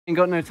Ain't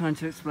got no time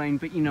to explain,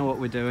 but you know what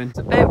we're doing. It's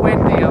a bit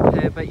windy up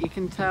here, but you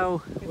can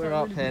tell we're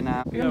up here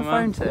now. Who are you on the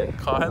phone to?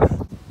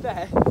 Kyle.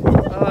 There.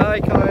 Oh, hi,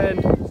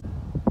 Karen.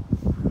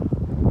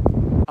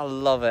 I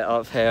love it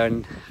up here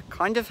and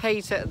kind of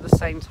hate it at the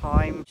same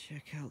time.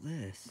 Check out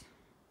this.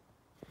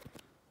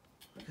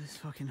 Look at this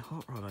fucking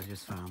hot rod I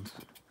just found.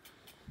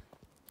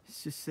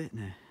 It's just sitting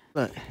there.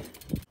 Look.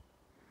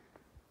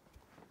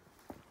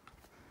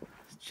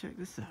 Let's check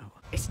this out.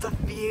 It's the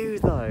view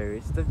though,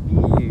 it's the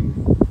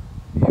view.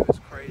 It was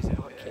crazy.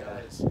 Yeah,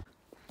 it is.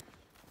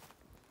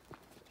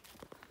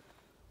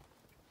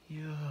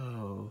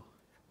 Yo.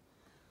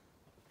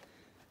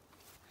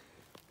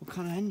 What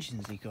kind of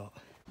engines he got?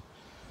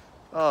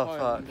 Oh, I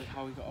fuck. wondered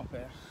how we got up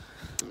here.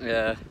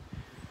 Yeah.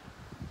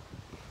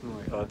 Oh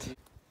my god.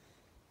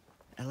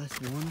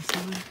 LS1 or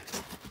something?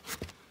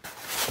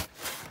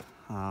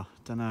 Ah,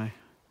 don't know.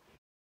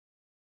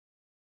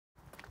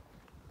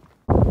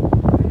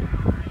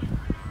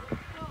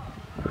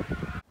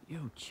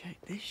 Yo, check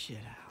this shit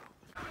out.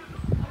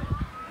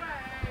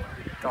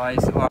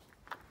 Guys, yo.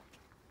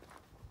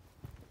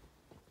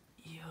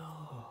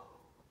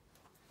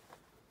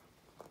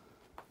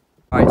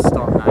 Alright,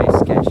 stop now, you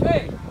sketch.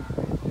 Hey!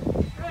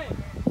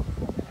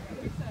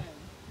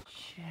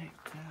 Check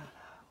that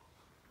out.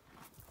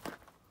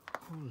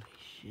 Holy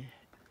shit.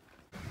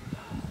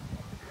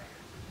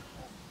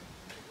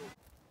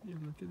 Yeah,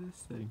 look at this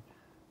thing.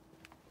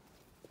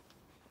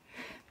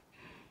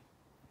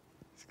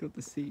 It's got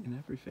the seat and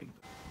everything.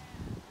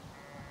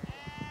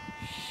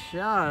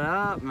 Shut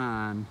up,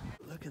 man.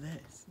 Look at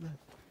this. Look.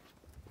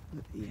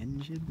 Look at the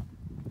engine.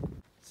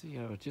 So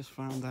yeah, I just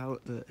found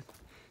out that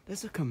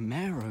there's a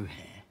Camaro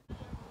here.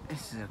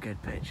 This is a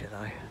good picture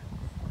though.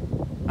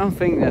 I don't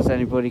think there's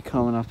anybody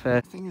coming up here.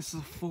 I think this is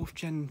a 4th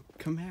gen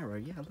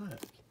Camaro. Yeah, look.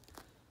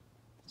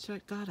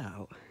 Check that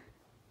out.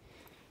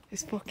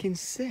 It's fucking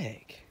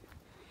sick.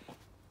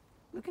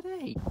 Look at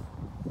it.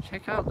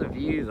 Check out the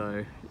view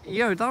though.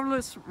 Yo,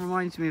 that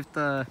reminds me of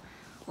the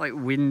like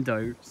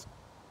windows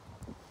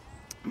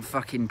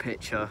fucking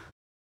picture.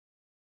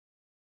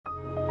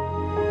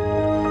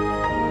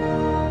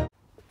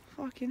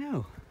 Fucking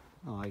hell.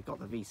 Oh, I got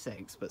the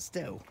V6, but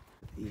still.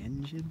 The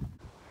engine.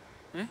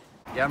 Yeah?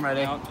 Yeah, I'm ready.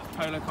 Yeah,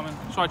 Polo coming.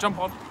 Shall I jump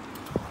on?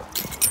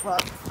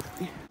 Fuck.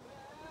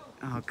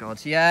 Oh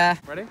god, yeah.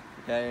 Ready?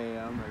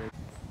 Yeah, I'm ready.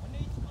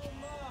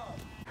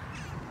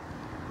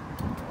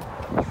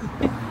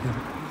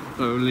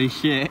 Holy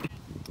shit.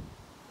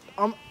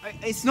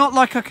 It's not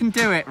like I can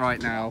do it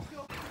right now.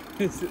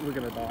 We're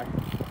gonna die.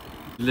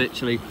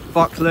 Literally,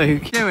 fuck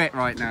Luke. Do it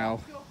right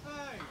now.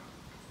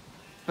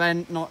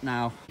 Ben, not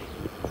now.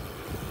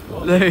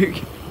 Luke,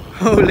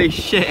 holy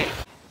shit.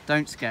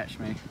 Don't sketch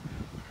me.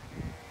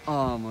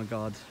 Oh my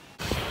god.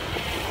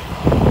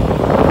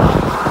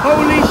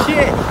 Holy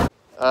shit!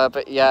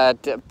 But yeah,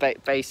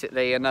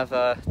 basically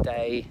another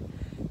day,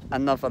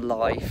 another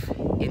life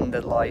in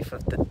the life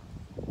of the...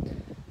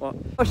 What?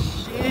 Oh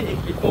shit!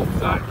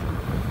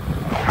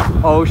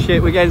 Oh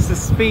shit, we're getting some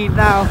speed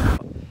now.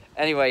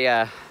 Anyway,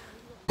 yeah.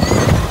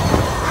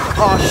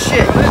 Oh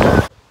shit!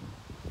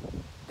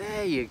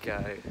 There you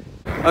go.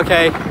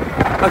 Okay,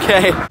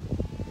 okay.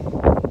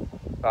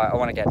 Right, I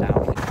want to get down.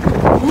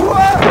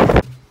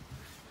 Whoa!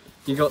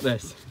 You got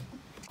this.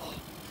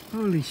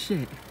 Holy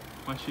shit.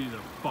 My shoes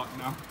are fucked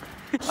now.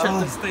 Check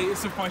the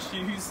status of my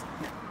shoes.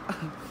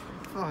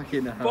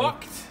 Fucking hell.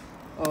 Fucked.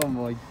 Oh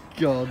my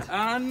god.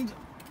 And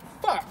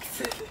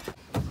fucked.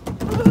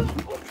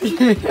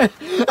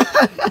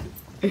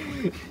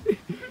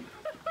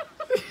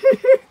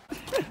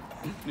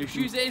 New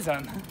shoes it is,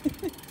 Anne.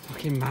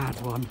 Fucking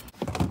mad one.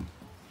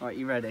 Right,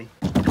 you ready?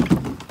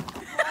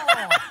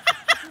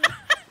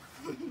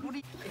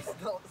 It's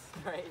not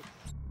straight.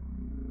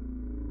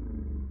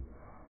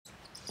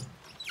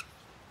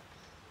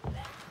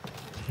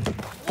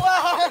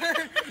 Whoa!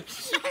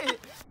 Shit!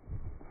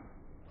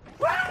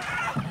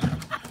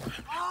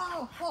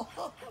 Oh!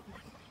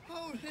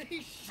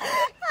 Holy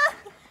shit!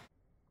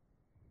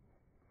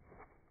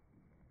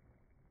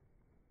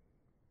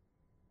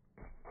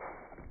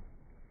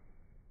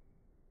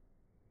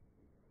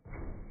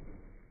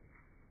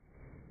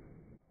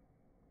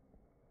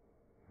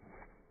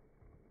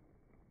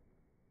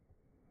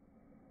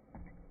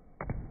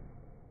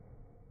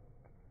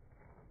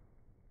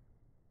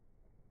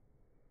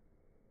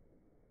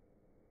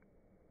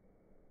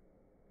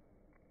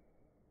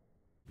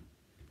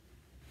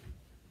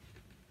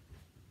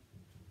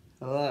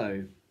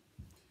 Hello,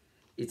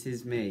 it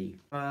is me.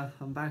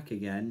 I'm back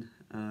again,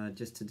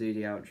 just to do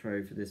the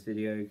outro for this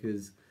video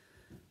because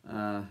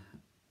I'm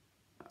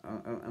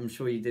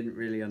sure you didn't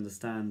really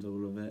understand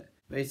all of it.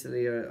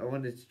 Basically, I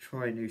wanted to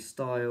try a new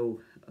style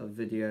of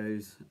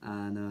videos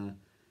and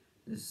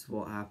this is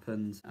what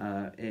happened.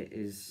 It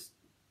is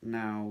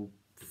now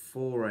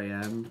 4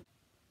 AM.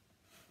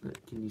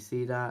 Look, can you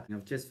see that?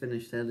 I've just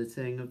finished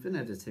editing. I've been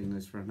editing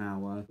this for an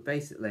hour.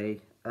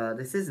 Basically,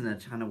 this isn't a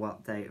channel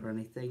update or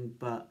anything,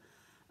 but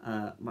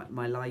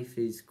my life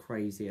is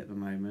crazy at the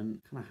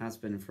moment. Kind of has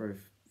been for a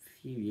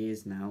few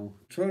years now.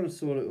 I'm trying to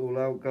sort it all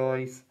out,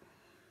 guys.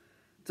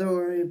 don't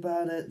worry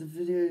about it. The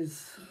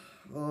videos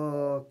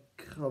are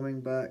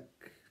coming back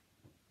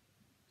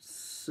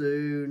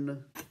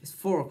soon. It's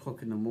 4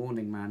 o'clock in the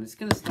morning, man. It's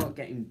gonna start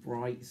getting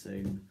bright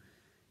soon.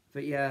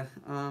 But yeah,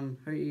 hope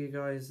you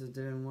guys are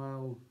doing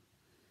well,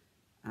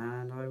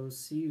 and I will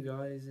see you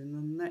guys in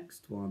the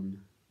next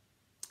one.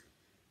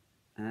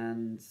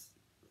 And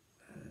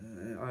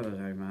I don't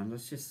know, man.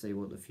 Let's just see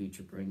what the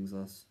future brings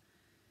us.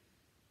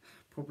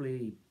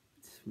 Probably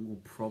more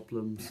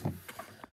problems.